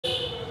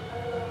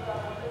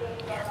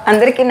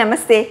అందరికీ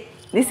నమస్తే.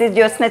 This is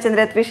Jyotsna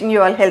Chandrat wishing you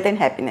all health and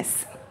happiness.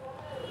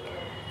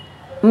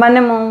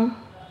 మనము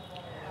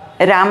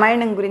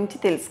రామాయణం గురించి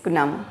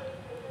తెలుసుకున్నాము.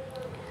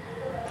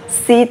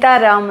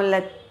 సీతారాముల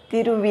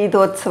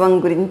తిరువీధోత్సవం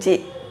గురించి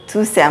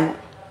చూసాము.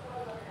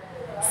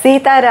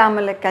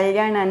 సీతారాముల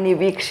కళ్యాణాన్ని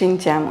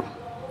వీక్షించాము.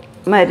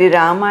 మరి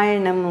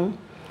రామాయణము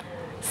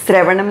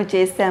శ్రవణము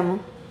చేశాము,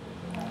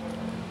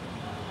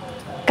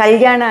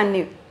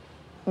 కళ్యాణాన్ని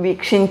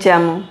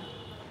వీక్షించాము.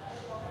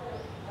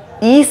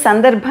 ఈ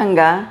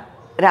సందర్భంగా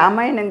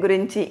రామాయణం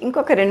గురించి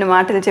ఇంకొక 2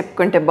 మాటలు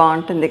చెప్పుకుంటే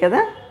బాగుంటుంది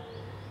కదా.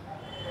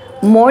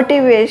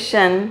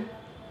 Motivation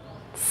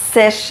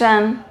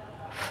session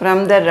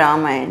from the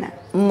Ramayana.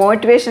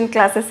 Motivation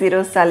classes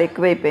ఈరోజు చాలా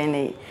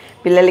ఎక్కువైపోయినాయి.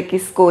 పిల్లలకి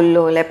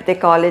స్కూల్లో, లేకపోతే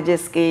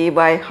కాలేజెస్కి,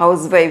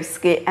 హౌస్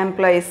వైఫ్స్కి,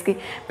 ఎంప్లాయీస్కి,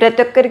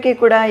 ప్రతి ఒక్కరికి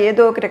కూడా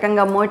ఏదో ఒక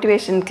రకంగా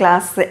మోటివేషన్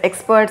క్లాస్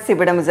ఎక్స్పర్ట్స్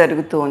ఇవ్వడం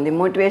జరుగుతూ ఉంది.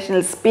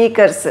 Motivational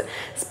speakers,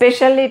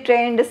 specially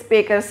trained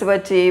speakers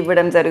వచ్చి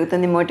ఇవ్వడం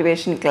జరుగుతుంది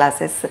మోటివేషన్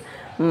క్లాసెస్.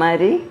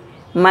 మరి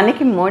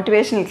మనకి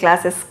మోటివేషనల్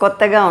క్లాసెస్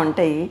కొత్తగా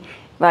ఉంటాయి.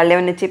 వాళ్ళు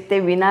ఏమైనా చెప్తే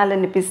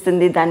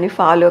వినాలనిపిస్తుంది, దాన్ని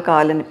ఫాలో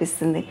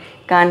కావాలనిపిస్తుంది.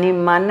 కానీ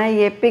మన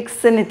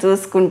ఎపిక్స్ని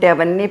చూసుకుంటే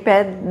అవన్నీ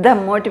పెద్ద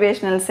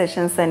మోటివేషనల్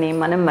సెషన్స్ అని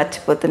మనం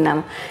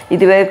మర్చిపోతున్నాము.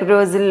 ఇదివరకు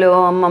రోజుల్లో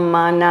అమ్మమ్మ,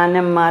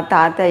 నానమ్మ,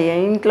 తాతయ్య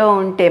ఇంట్లో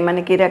ఉంటే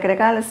మనకి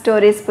రకరకాల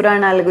స్టోరీస్,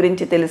 పురాణాల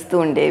గురించి తెలుస్తూ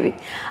ఉండేవి.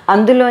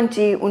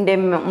 అందులోంచి ఉండే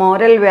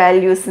మోరల్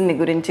వాల్యూస్ని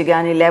గురించి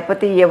కానీ,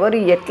 లేకపోతే ఎవరు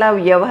ఎట్లా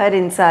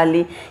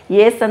వ్యవహరించాలి,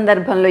 ఏ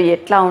సందర్భంలో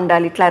ఎట్లా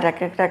ఉండాలి, ఇట్లా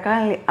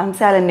రకరకాల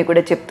అంశాలన్నీ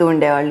కూడా చెప్తూ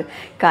ఉండేవాళ్ళు.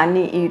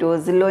 కానీ ఈ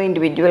రోజుల్లో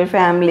ఇండివిజువల్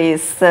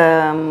ఫ్యామిలీస్,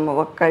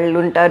 ఒకళ్ళు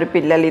ఉంటారు,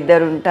 పిల్లలు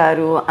 2 ఉంటారు,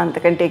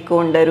 అంతకంటే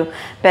ఎక్కువ ఉండరు.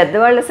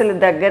 పెద్దవాళ్ళు అసలు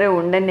దగ్గర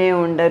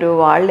ఉండరు.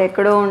 వాళ్ళు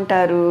ఎక్కడో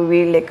ఉంటారు,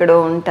 వీళ్ళు ఎక్కడో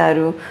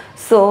ఉంటారు.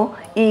 సో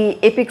ఈ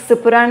ఎపిక్స్,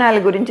 పురాణాల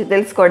గురించి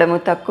తెలుసుకోవడము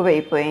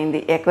తక్కువైపోయింది.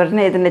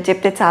 ఎవరినైనా ఏదైనా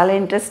చెప్తే చాలా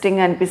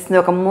ఇంట్రెస్టింగ్ అనిపిస్తుంది.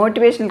 ఒక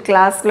మోటివేషన్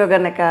క్లాస్లో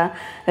కనుక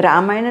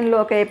రామాయణంలో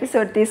ఒక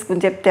ఎపిసోడ్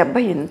తీసుకుని చెప్తే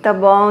అబ్బా ఎంత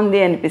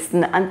బాగుంది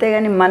అనిపిస్తుంది.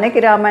 అంతేగాని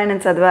మనకి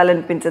రామాయణం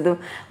చదవాలనిపించదు,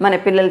 మన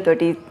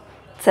పిల్లలతోటి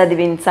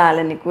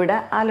చదివించాలని కూడా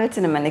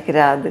ఆలోచన మనకి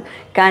రాదు.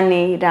 కానీ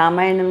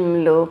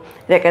రామాయణంలో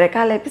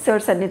రకరకాల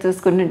ఎపిసోడ్స్ అన్నీ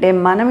చూసుకుంటుంటే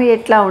మనం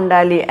ఎట్లా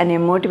ఉండాలి అనే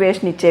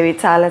మోటివేషన్ ఇచ్చేవి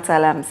చాలా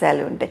చాలా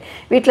అంశాలు ఉంటాయి.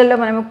 వీటిల్లో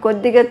మనం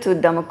కొద్దిగా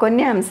చూద్దాము,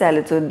 కొన్ని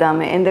అంశాలు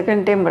చూద్దాము.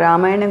 ఎందుకంటే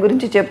రామాయణం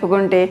గురించి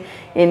చెప్పుకుంటే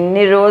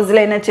ఎన్ని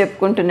రోజులైనా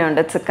చెప్పుకుంటూనే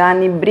ఉండొచ్చు.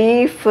 కానీ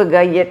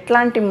బ్రీఫ్గా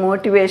ఎట్లాంటి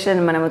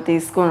మోటివేషన్ మనము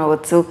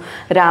తీసుకోవచ్చు,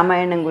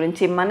 రామాయణం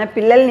గురించి మన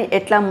పిల్లల్ని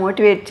ఎట్లా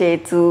మోటివేట్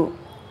చేయొచ్చు,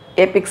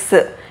 ఎపిక్స్,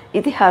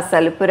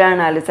 ఇతిహాసాలు,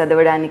 పురాణాలు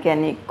చదవడానికి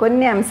అని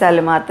కొన్ని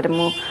అంశాలు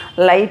మాత్రము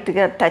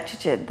లైట్గా టచ్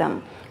చేద్దాం.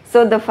 So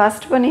the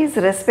first one is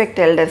respect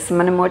elders.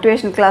 మనం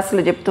మోటివేషన్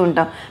క్లాసులో చెప్తూ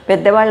ఉంటాం,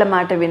 పెద్దవాళ్ళ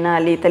మాట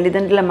వినాలి,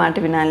 తల్లిదండ్రుల మాట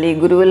వినాలి,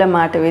 గురువుల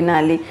మాట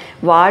వినాలి.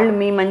 వాళ్ళు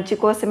మీ మంచి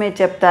కోసమే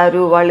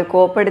చెప్తారు, వాళ్ళు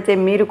కోపడితే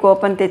మీరు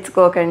కోపం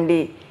తెచ్చుకోకండి.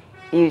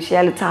 ఈ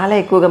విషయాలు చాలా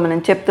ఎక్కువగా మనం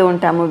చెప్తూ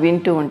ఉంటాము,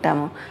 వింటూ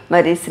ఉంటాము.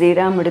 మరి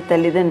శ్రీరాముడు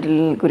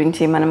తల్లిదండ్రుల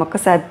గురించి మనం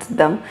ఒక్కసారి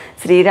చూద్దాం.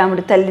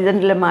 శ్రీరాముడు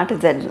తల్లిదండ్రుల మాట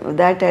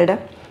దాటాడా?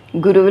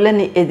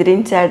 గురువులని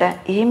ఎదిరించాడా?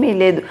 ఏమీ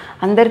లేదు.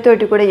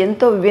 అందరితోటి కూడా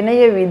ఎంతో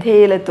వినయ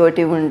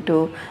విధేయులతోటి ఉంటూ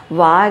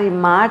వారి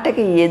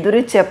మాటకి ఎదురు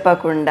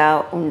చెప్పకుండా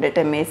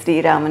ఉండటమే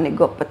శ్రీరాముని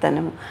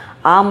గొప్పతనము.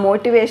 ఆ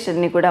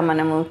మోటివేషన్ని కూడా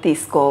మనము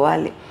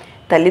తీసుకోవాలి.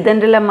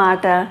 తల్లిదండ్రుల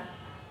మాట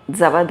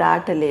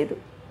జవదాటలేదు.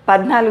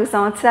 14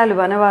 సంవత్సరాలు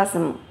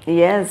వనవాసము,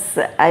 ఎస్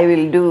ఐ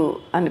విల్ డూ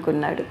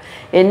అనుకున్నాడు.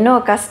 ఎన్నో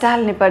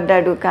కష్టాలని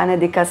పడ్డాడు, కానీ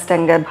అది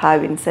కష్టంగా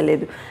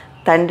భావించలేదు.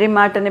 తండ్రి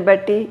మాటని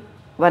బట్టి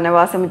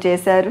వనవాసము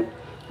చేశారు.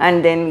 అండ్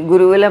దెన్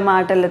గురువుల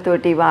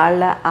మాటలతోటి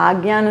వాళ్ళ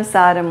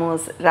ఆజ్ఞానుసారము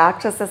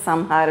రాక్షస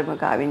సంహారము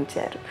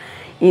గావించారు.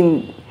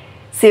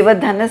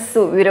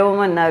 శివధనస్సు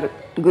విరవమన్నారు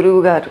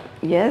గురువుగారు.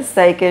 Yes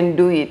I can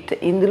do it.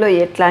 ఇందులో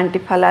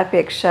ఎట్లాంటి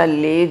ఫలాపేక్ష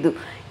లేదు.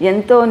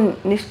 ఎంతో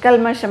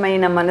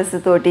నిష్కల్మషమైన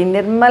మనసుతోటి,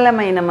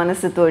 నిర్మలమైన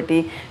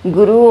మనసుతోటి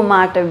గురువు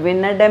మాట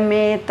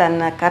వినడమే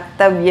తన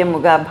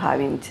కర్తవ్యముగా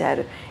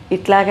భావించారు.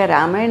 ఇట్లాగా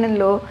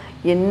రామాయణంలో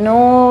ఎన్నో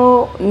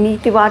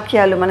నీతి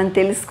వాక్యాలు మనం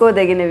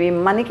తెలుసుకోదగినవి,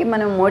 మనకి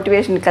మనం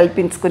మోటివేషన్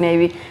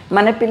కల్పించుకునేవి,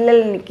 మన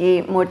పిల్లలకి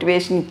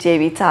మోటివేషన్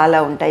ఇచ్చేవి చాలా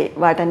ఉంటాయి.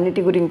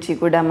 వాటన్నిటి గురించి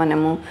కూడా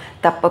మనము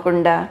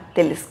తప్పకుండా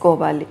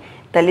తెలుసుకోవాలి.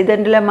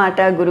 తల్లిదండ్రుల మాట,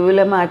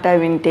 గురువుల మాట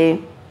వింటే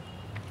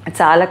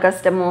చాలా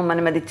కష్టము,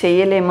 మనం అది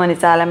చేయలేము అని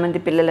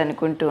చాలామంది పిల్లలు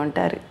అనుకుంటూ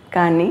ఉంటారు.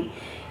 కానీ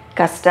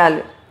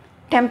కష్టాలు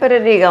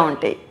టెంపరీగా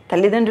ఉంటాయి.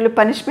 తల్లిదండ్రులు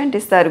పనిష్మెంట్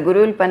ఇస్తారు,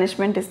 గురువులు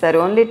పనిష్మెంట్ ఇస్తారు,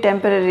 only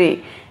temporary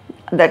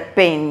that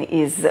pain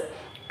is.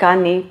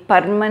 కానీ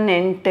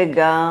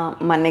పర్మనెంట్గా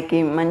మనకి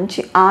మంచి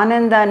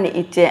ఆనందాన్ని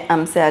ఇచ్చే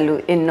అంశాలు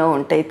ఎన్నో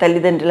ఉంటాయి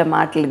తల్లిదండ్రుల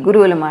మాటలు,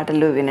 గురువుల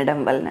మాటలు వినడం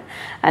వలన.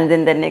 And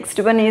then the next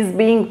one is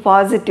being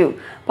positive.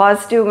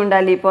 పాజిటివ్గా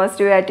ఉండాలి,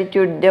 పాజిటివ్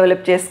యాటిట్యూడ్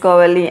డెవలప్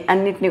చేసుకోవాలి,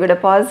 అన్నిటిని కూడా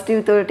పాజిటివ్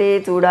తోటే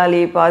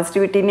చూడాలి,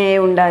 పాజిటివిటీనే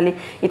ఉండాలి.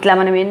 ఇట్లా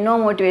మనం ఎన్నో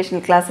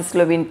మోటివేషన్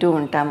క్లాసెస్లో వింటూ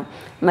ఉంటాము.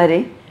 మరి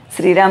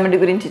శ్రీరాముడి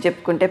గురించి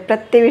చెప్పుకుంటే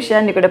ప్రతి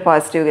విషయాన్ని కూడా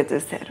పాజిటివ్గా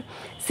చూశారు.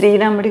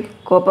 శ్రీరాముడికి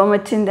కోపం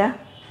వచ్చిందా?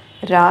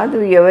 రాదు.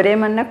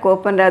 ఎవరేమన్నా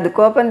కోపం రాదు.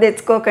 కోపం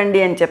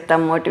తెచ్చుకోకండి అని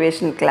చెప్తాం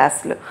మోటివేషన్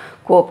క్లాస్లో.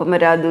 కోపం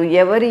రాదు.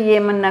 ఎవరు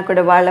ఏమన్నా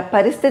కూడా వాళ్ళ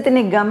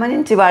పరిస్థితిని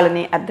గమనించి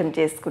వాళ్ళని అర్థం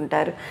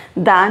చేసుకుంటారు.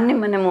 దాన్ని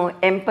మనము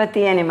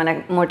ఎంపతి అని మన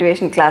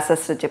మోటివేషన్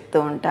క్లాసెస్లో చెప్తూ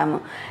ఉంటాము.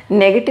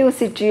 నెగిటివ్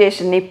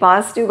సిచ్యుయేషన్ని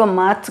పాజిటివ్గా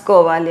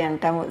మార్చుకోవాలి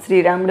అంటాము.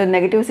 శ్రీరాముడు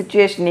నెగిటివ్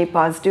సిచ్యుయేషన్ని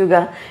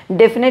పాజిటివ్గా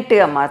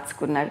డెఫినెట్గా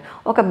మార్చుకున్నాడు.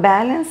 ఒక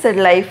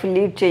బ్యాలెన్స్డ్ లైఫ్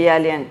లీడ్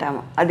చేయాలి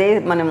అంటాము. అదే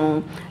మనము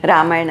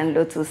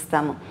రామాయణంలో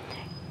చూస్తాము.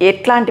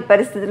 ఎట్లాంటి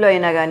పరిస్థితుల్లో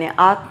అయినా కానీ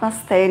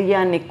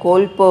ఆత్మస్థైర్యాన్ని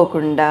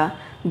కోల్పోకుండా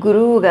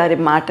గురువు గారి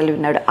మాటలు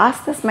విన్నాడు.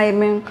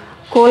 ఆత్మస్థైర్యం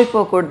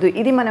కోల్పోకూడదు.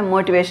 ఇది మనం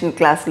మోటివేషన్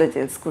క్లాస్లో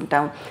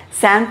తెలుసుకుంటాం.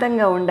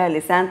 శాంతంగా ఉండాలి,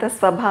 శాంత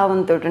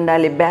స్వభావంతో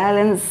ఉండాలి,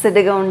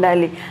 బ్యాలెన్స్డ్గా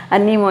ఉండాలి,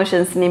 అన్ని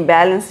ఎమోషన్స్ని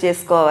బ్యాలెన్స్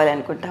చేసుకోవాలి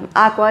అనుకుంటాం.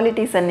 ఆ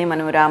క్వాలిటీస్ అన్నీ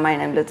మనం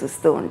రామాయణంలో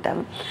చూస్తూ ఉంటాం.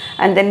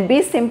 And then be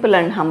simple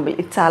and humble.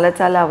 ఇది చాలా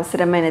చాలా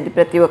అవసరమైనది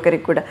ప్రతి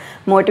ఒక్కరికి కూడా.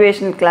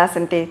 మోటివేషన్ క్లాస్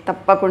అంటే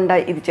తప్పకుండా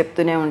ఇది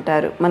చెప్తూనే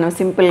ఉంటారు. మనం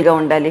సింపుల్గా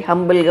ఉండాలి,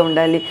 హంబుల్గా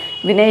ఉండాలి,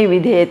 వినయ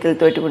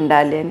విధేయతలతోటి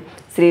ఉండాలి అని.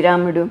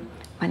 శ్రీరాముడు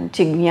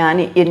మంచి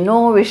జ్ఞాని. ఎన్నో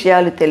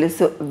విషయాలు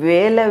తెలుసు,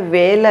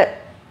 వేల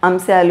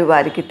అంశాలు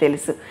వారికి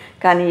తెలుసు.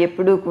 కానీ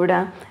ఎప్పుడూ కూడా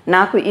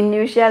నాకు ఇన్ని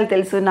విషయాలు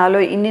తెలుసు, నాలో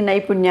ఇన్ని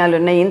నైపుణ్యాలు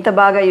ఉన్నాయి, ఇంత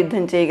బాగా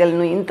యుద్ధం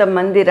చేయగలను,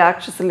 ఇంతమంది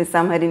రాక్షసుల్ని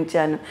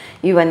సంహరించాను,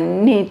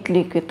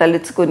 ఇవన్నిటికి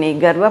తలుచుకొని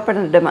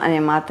గర్వపడడం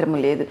అనే మాత్రము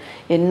లేదు.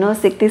 ఎన్నో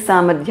శక్తి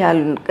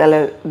సామర్థ్యాలు గల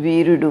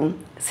వీరుడు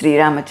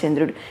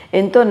శ్రీరామచంద్రుడు.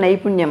 ఎంతో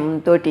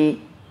నైపుణ్యంతో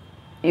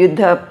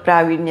యుద్ధ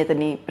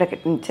ప్రావీణ్యతని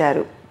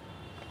ప్రకటించారు.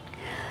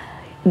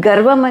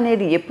 గర్వం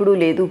అనేది ఎప్పుడూ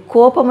లేదు,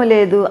 కోపము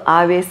లేదు,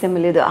 ఆవేశము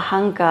లేదు,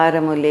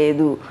 అహంకారము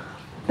లేదు.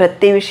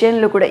 ప్రతి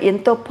విషయంలో కూడా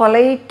ఎంతో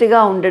పొలైట్గా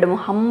ఉండడము,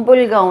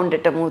 హంబుల్గా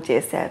ఉండటము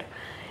చేశారు.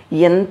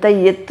 ఎంత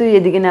ఎత్తు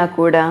ఎదిగినా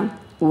కూడా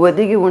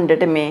ఒదిగి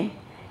ఉండటమే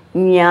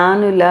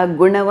జ్ఞానుల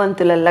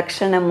గుణవంతుల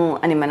లక్షణము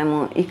అని మనము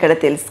ఇక్కడ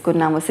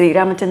తెలుసుకున్నాము.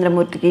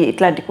 శ్రీరామచంద్రమూర్తికి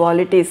ఇట్లాంటి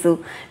క్వాలిటీస్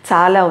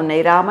చాలా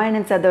ఉన్నాయి.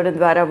 రామాయణం చదవడం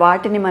ద్వారా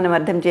వాటిని మనం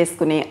అర్థం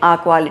చేసుకుని ఆ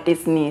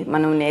క్వాలిటీస్ని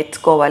మనం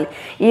నేర్చుకోవాలి.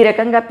 ఈ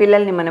రకంగా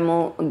పిల్లల్ని మనము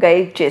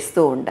గైడ్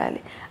చేస్తూ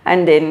ఉండాలి.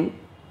 And then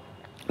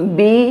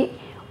be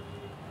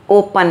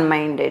open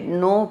minded,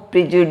 no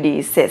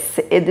ప్రిజుడీసెస్.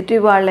 ఎదుటి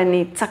వాళ్ళని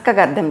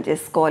చక్కగా అర్థం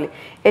చేసుకోవాలి.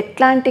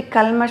 ఎట్లాంటి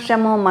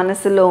కల్మషము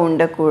మనసులో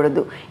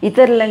ఉండకూడదు.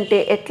 ఇతరులంటే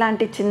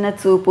ఎట్లాంటి చిన్న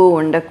చూపు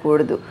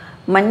ఉండకూడదు.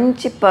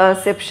 మంచి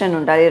పర్సెప్షన్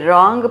ఉండాలి.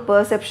 రాంగ్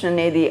పర్సెప్షన్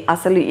అనేది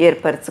అసలు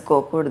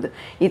ఏర్పరచుకోకూడదు.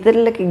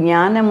 ఇతరులకి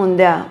జ్ఞానం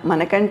ఉందా,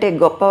 మనకంటే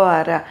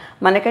గొప్పవారా,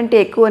 మనకంటే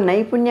ఎక్కువ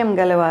నైపుణ్యం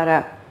గలవారా,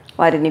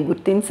 వారిని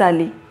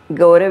గుర్తించాలి,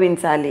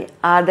 గౌరవించాలి,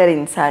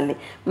 ఆదరించాలి.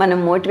 మనం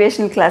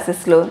మోటివేషన్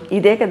క్లాసెస్లో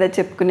ఇదే కదా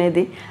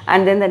చెప్పుకునేది.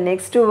 And then the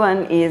next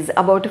one is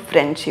about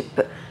friendship.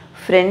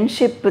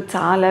 Friendship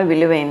చాలా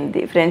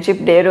విలువైనది.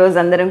 ఫ్రెండ్షిప్ డే రోజు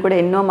అందరం కూడా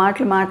ఎన్నో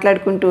మాటలు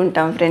మాట్లాడుకుంటూ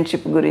ఉంటాం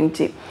ఫ్రెండ్షిప్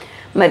గురించి.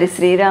 మరి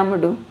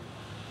శ్రీరాముడు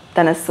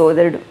తన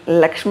సోదరుడు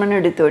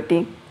లక్ష్మణుడితోటి,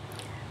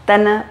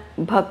 తన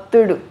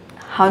భక్తుడు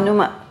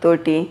హనుమ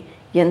తోటి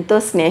ఎంతో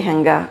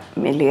స్నేహంగా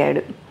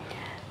మెలిగాడు.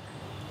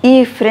 ఈ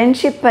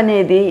ఫ్రెండ్షిప్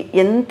అనేది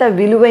ఎంత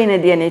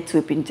విలువైనది అనేది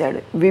చూపించాడు.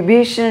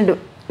 విభీషణుడు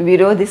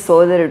విరోధి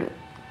సోదరుడు,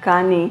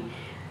 కానీ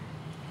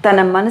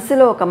తన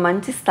మనసులో ఒక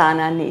మంచి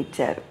స్థానాన్ని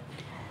ఇచ్చారు.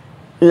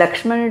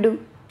 లక్ష్మణుడు,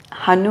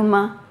 హనుమ,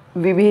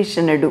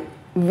 విభీషణుడు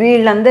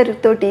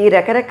వీళ్ళందరితోటి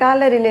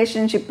రకరకాల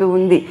రిలేషన్షిప్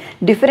ఉంది,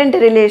 డిఫరెంట్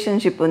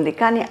రిలేషన్షిప్ ఉంది.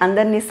 కానీ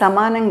అందరినీ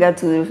సమానంగా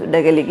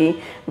చూడగలిగి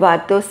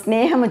వారితో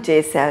స్నేహము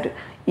చేశారు.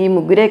 ఈ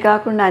ముగ్గురే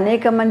కాకుండా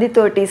అనేక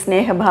మందితోటి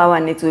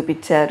స్నేహభావాన్ని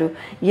చూపించారు.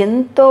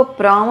 ఎంతో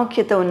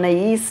ప్రాముఖ్యత ఉన్న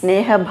ఈ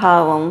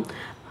స్నేహభావం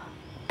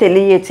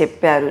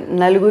చెప్పారు.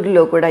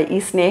 నలుగురిలో కూడా ఈ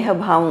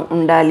స్నేహభావం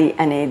ఉండాలి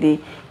అనేది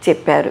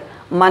చెప్పారు.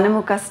 మనము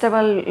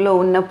కష్టాల్లో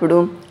ఉన్నప్పుడు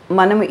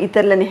మనము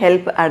ఇతరులని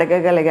హెల్ప్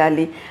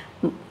అడగగలగాలి.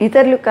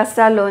 ఇతరులు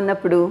కష్టాల్లో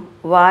ఉన్నప్పుడు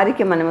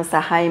వారికి మనము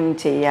సహాయం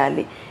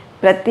చేయాలి.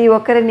 ప్రతి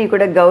ఒక్కరిని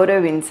కూడా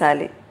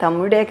గౌరవించాలి.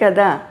 తమ్ముడే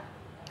కదా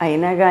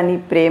అయినా కానీ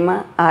ప్రేమ,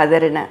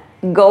 ఆదరణ,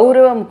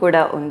 గౌరవం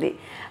కూడా ఉంది.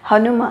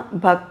 హనుమ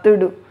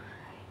భక్తుడు,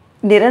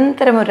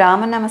 నిరంతరము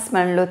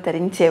రామనామస్మరణలో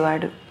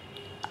తరించేవాడు.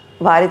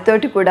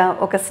 వారితోటి కూడా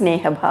ఒక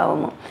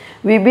స్నేహభావము.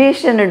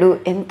 విభీషణుడు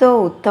ఎంతో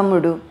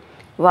ఉత్తముడు,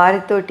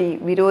 వారితోటి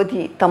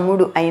విరోధి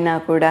తమ్ముడు అయినా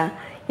కూడా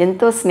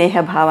ఎంతో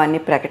స్నేహభావాన్ని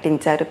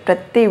ప్రకటించారు.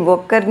 ప్రతి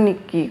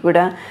ఒక్కరికి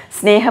కూడా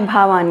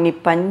స్నేహభావాన్ని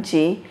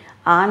పంచి,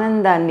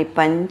 ఆనందాన్ని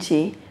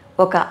పంచి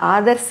ఒక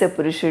ఆదర్శ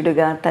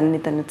పురుషుడుగా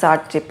తను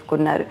చాటు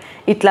చెప్పుకున్నారు.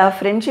 ఇట్లా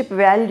ఫ్రెండ్షిప్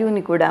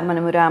వాల్యూని కూడా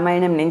మనము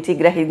రామాయణం నుంచి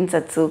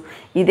గ్రహించవచ్చు.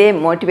 ఇదే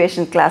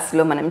మోటివేషన్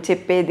క్లాస్లో మనం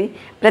చెప్పేది.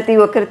 ప్రతి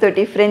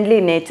ఒక్కరితోటి ఫ్రెండ్లీ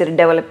నేచర్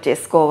డెవలప్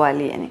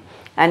చేసుకోవాలి అని.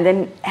 అండ్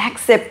దెన్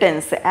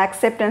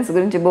యాక్సెప్టెన్స్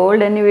గురించి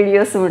బోల్డ్ అన్ని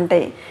వీడియోస్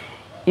ఉంటాయి.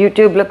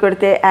 యూట్యూబ్లో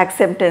కొడితే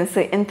యాక్సెప్టెన్స్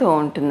ఎంతో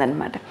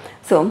ఉంటుందన్నమాట.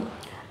 సో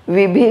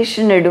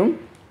విభీషణుడు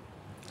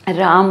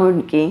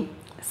రాముడికి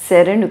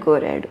శరణు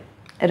కోరాడు,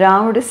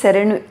 రాముడు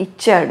శరణు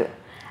ఇచ్చాడు.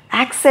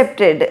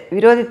 యాక్సెప్టెడ్.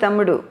 విరోధి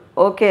తమ్ముడు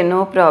ఓకే, నో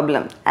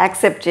ప్రాబ్లం,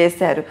 యాక్సెప్ట్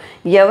చేశారు.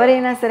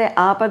 ఎవరైనా సరే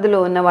ఆపదలో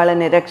ఉన్న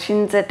వాళ్ళని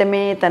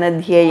రక్షించటమే తన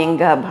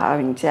ధ్యేయంగా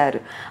భావించారు.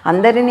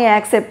 అందరినీ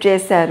యాక్సెప్ట్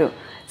చేశారు.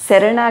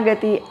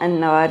 శరణాగతి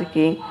అన్న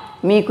వారికి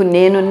మీకు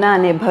నేనున్నా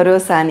అనే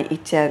భరోసాని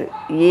ఇచ్చారు.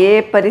 ఏ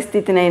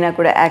పరిస్థితినైనా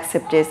కూడా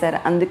యాక్సెప్ట్ చేశారు.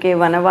 అందుకే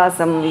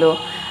వనవాసంలో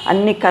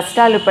అన్ని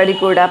కష్టాలు పడి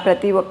కూడా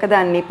ప్రతి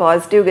ఒక్కదాన్ని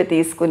పాజిటివ్గా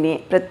తీసుకుని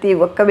ప్రతి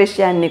ఒక్క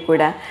విషయాన్ని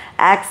కూడా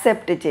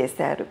యాక్సెప్ట్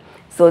చేశారు.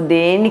 సో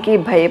దేనికి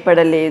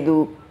భయపడలేదు,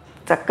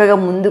 చక్కగా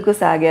ముందుకు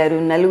సాగారు,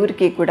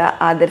 నలుగురికి కూడా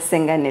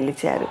ఆదర్శంగా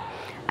నిలిచారు.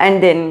 అండ్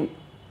దెన్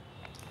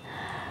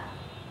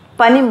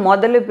పని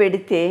మొదలు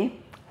పెడితే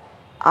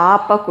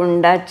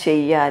ఆపకుండా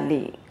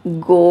చెయ్యాలి.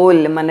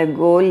 మన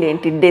గోల్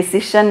ఏంటి?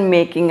 డెసిషన్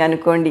మేకింగ్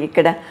అనుకోండి.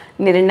 ఇక్కడ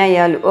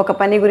నిర్ణయాలు, ఒక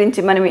పని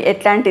గురించి మనం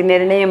ఎట్లాంటి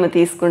నిర్ణయం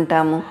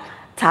తీసుకుంటాము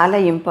చాలా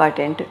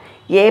ఇంపార్టెంట్.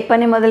 ఏ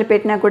పని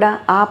మొదలుపెట్టినా కూడా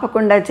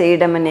ఆపకుండా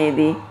చేయడం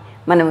అనేది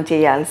మనం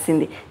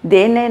చేయాల్సింది.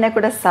 దేన్నైనా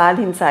కూడా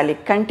సాధించాలి,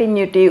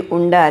 కంటిన్యూటీ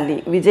ఉండాలి,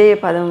 విజయ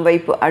పదం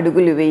వైపు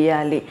అడుగులు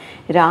వేయాలి.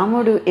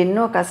 రాముడు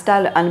ఎన్నో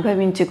కష్టాలు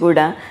అనుభవించి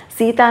కూడా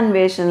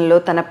సీతాన్వేషణలో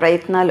తన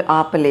ప్రయత్నాలు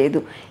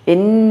ఆపలేదు.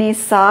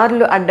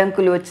 ఎన్నిసార్లు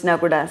అడ్డంకులు వచ్చినా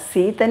కూడా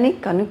సీతని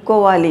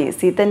కనుక్కోవాలి,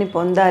 సీతని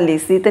పొందాలి,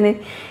 సీతని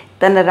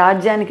తన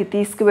రాజ్యానికి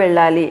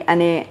తీసుకువెళ్ళాలి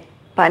అనే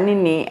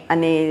పనిని,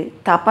 అనే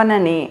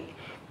తపనని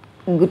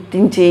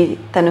గుర్తించి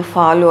తను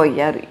ఫాలో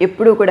అయ్యారు.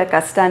 ఎప్పుడూ కూడా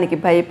కష్టానికి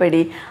భయపడి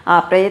ఆ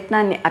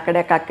ప్రయత్నాన్ని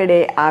అక్కడికక్కడే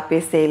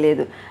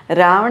ఆపేసేయలేదు.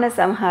 రావణ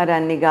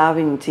సంహారాన్ని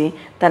గావించి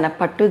తన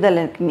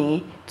పట్టుదలని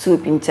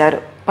చూపించారు,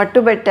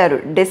 పట్టుబట్టారు,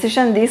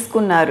 డెసిషన్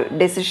తీసుకున్నారు.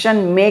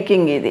 డెసిషన్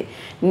మేకింగ్ ఇది.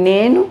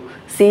 నేను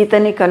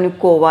సీతని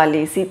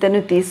కనుక్కోవాలి,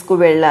 సీతను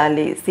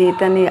తీసుకువెళ్ళాలి,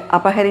 సీతని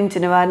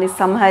అపహరించిన వారిని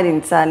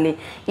సంహరించాలి.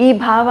 ఈ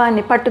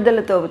భావాన్ని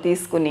పట్టుదలతో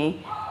తీసుకుని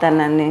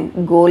తనని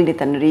గోల్ని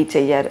తను రీచ్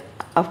అయ్యారు.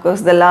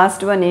 Course the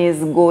last one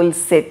is goal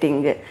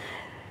setting.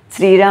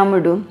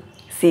 శ్రీరాముడు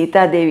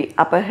సీతాదేవి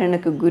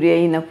అపహరణకు గురి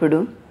అయినప్పుడు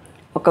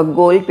ఒక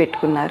గోల్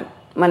పెట్టుకున్నారు.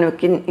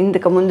 మనకి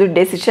ఇంతకుముందు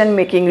డెసిషన్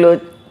మేకింగ్లో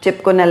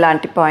చెప్పుకున్న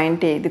లాంటి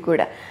పాయింట్ ఇది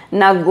కూడా.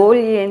 నా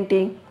గోల్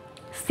ఏంటి?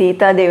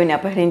 సీతాదేవిని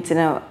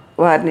అపహరించిన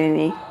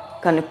వారిని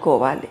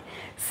కనుక్కోవాలి,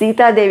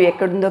 సీతాదేవి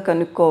ఎక్కడుందో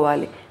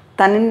కనుక్కోవాలి,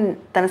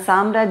 తన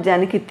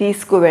సామ్రాజ్యానికి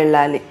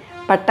తీసుకువెళ్ళాలి,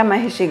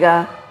 పట్టమహిషిగా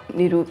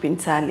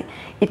నిరూపించాలి.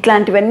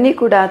 ఇట్లాంటివన్నీ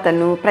కూడా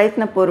తను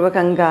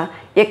ప్రయత్నపూర్వకంగా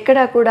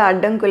ఎక్కడా కూడా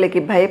అడ్డంకులకి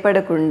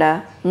భయపడకుండా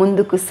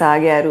ముందుకు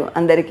సాగారు.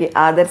 అందరికీ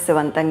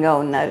ఆదర్శవంతంగా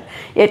ఉన్నారు.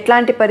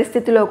 ఎట్లాంటి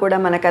పరిస్థితిలో కూడా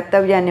మన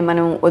కర్తవ్యాన్ని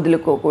మనం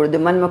వదులుకోకూడదు.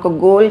 మనం ఒక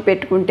గోల్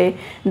పెట్టుకుంటే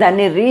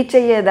దాన్ని రీచ్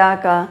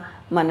అయ్యేదాకా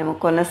మనము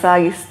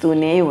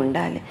కొనసాగిస్తూనే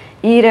ఉండాలి.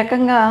 ఈ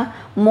రకంగా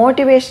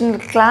మోటివేషనల్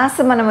క్లాస్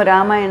మనము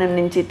రామాయణం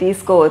నుంచి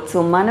తీసుకోవచ్చు.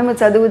 మనము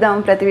చదువుదాం,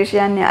 ప్రతి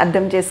విషయాన్ని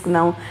అర్థం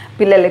చేసుకుందాం,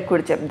 పిల్లలకు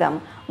కూడా చెప్దాం.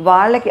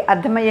 వాళ్ళకి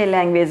అర్థమయ్యే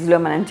లాంగ్వేజ్లో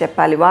మనం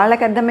చెప్పాలి.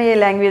 వాళ్ళకి అర్థమయ్యే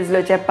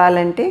లాంగ్వేజ్లో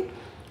చెప్పాలంటే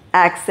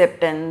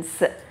acceptance,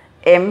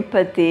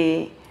 empathy,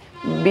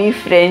 be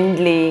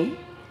friendly,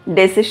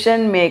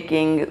 decision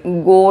making,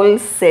 goal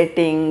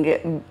setting,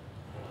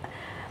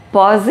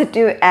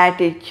 positive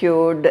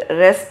attitude,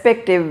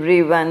 respect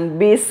everyone,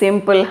 be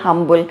simple,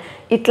 humble,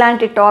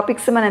 ఇట్లాంటి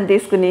టాపిక్స్ మనం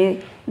తీసుకుని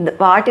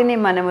వాటిని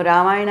మనము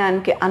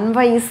రామాయణానికి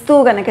అన్వయిస్తూ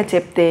గనక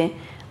చెప్తే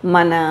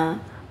మన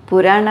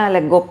పురాణాల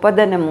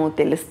గొప్పదనము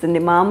తెలుస్తుంది.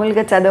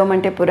 మామూలుగా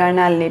చదవమంటే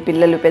పురాణాలని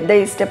పిల్లలు పెద్ద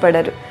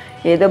ఇష్టపడరు.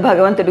 ఏదో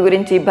భగవంతుడి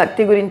గురించి,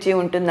 భక్తి గురించి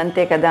ఉంటుంది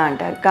అంతే కదా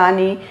అంటారు.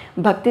 కానీ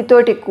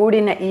భక్తితోటి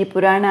కూడిన ఈ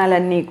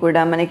పురాణాలన్నీ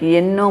కూడా మనకి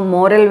ఎన్నో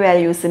మోరల్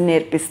వాల్యూస్ని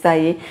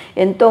నేర్పిస్తాయి,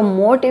 ఎంతో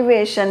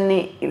మోటివేషన్ని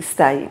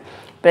ఇస్తాయి.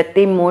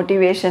 ప్రతి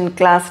మోటివేషన్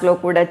క్లాస్లో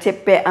కూడా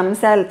చెప్పే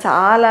అంశాలు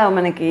చాలా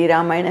మనకి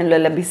రామాయణంలో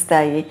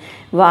లభిస్తాయి.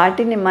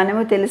 వాటిని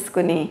మనము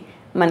తెలుసుకుని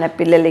మన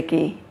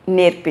పిల్లలకి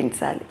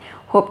నేర్పించాలి.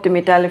 Hope to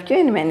meet all of you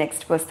in my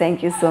next post.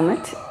 Thank you so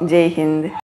much. Jai Hind.